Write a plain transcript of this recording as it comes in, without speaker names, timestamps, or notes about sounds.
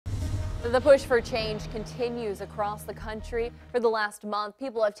The push for change continues across the country. For the last month,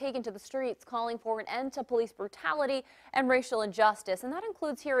 people have taken to the streets calling for an end to police brutality and racial injustice, and that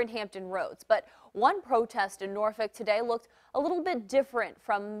includes here in Hampton Roads. But one protest in Norfolk today looked a little bit different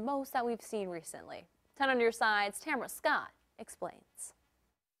from most that we've seen recently. 10 on your side's Tamara explains.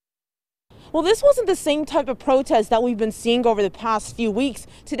 Well, this wasn't the same type of protest that we've been seeing over the past few weeks.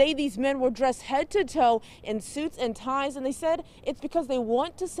 Today, these men were dressed head to toe in suits and ties, and they said it's because they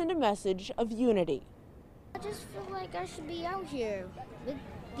want to send a message of unity. I just feel like I should be out here with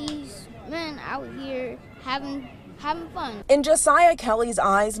these men out here having fun. In Josiah Kelly's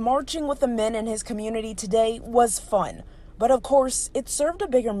eyes, marching with the men in his community today was fun. But of course, it served a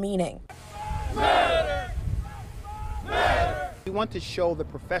bigger meaning. Matter. Matter. We want to show the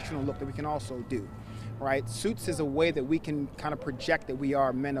professional look that we can also do, right? Suits is a way that we can kind of project that we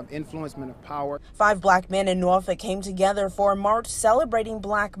are men of influence, men of power. 5 black men in Norfolk came together for a march celebrating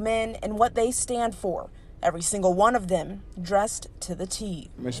black men and what they stand for. Every single one of them dressed to the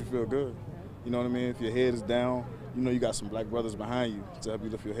T. It makes you feel good. You know what I mean? If your head is down, you know you got some black brothers behind you to help you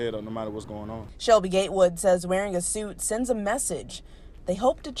lift your head up no matter what's going on. Shelby Gatewood says wearing a suit sends a message. They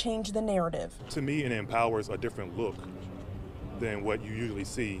hope to change the narrative. To me, it empowers a different look than what you usually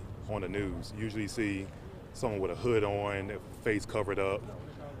see on the news. You usually see someone with a hood on, their face covered up,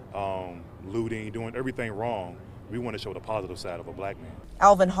 looting, doing everything wrong. We want to show the positive side of a black man.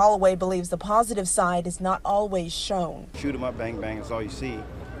 Alvin Holloway believes the positive side is not always shown. Shoot 'em up, bang, bang, that's all you see.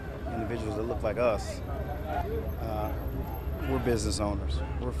 Individuals that look like us. We're business owners.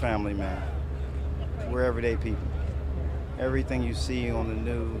 We're family men. We're everyday people. Everything you see on the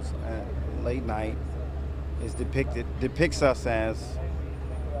news at late night is depicts us as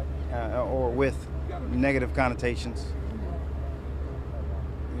or with negative connotations.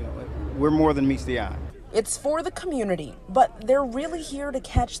 You know, we're more than meets the eye. It's for the community, but they're really here to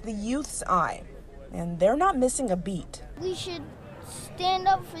catch the youth's eye, and they're not missing a beat. We should stand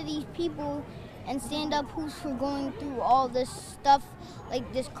up for these people and stand up who's for going through all this stuff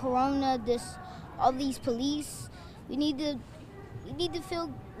like this corona, all these police. We need to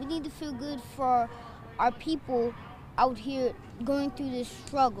feel good for our people out here going through this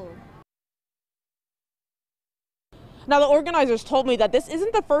struggle. Now, the organizers told me that this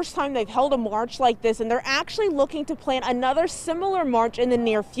isn't the first time they've held a march like this, and they're actually looking to plan another similar march in the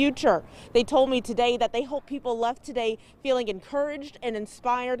near future. They told me today that they hope people left today feeling encouraged and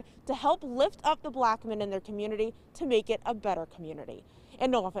inspired to help lift up the black men in their community to make it a better community. In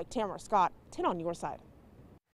Norfolk, Tamara, 10 on your side.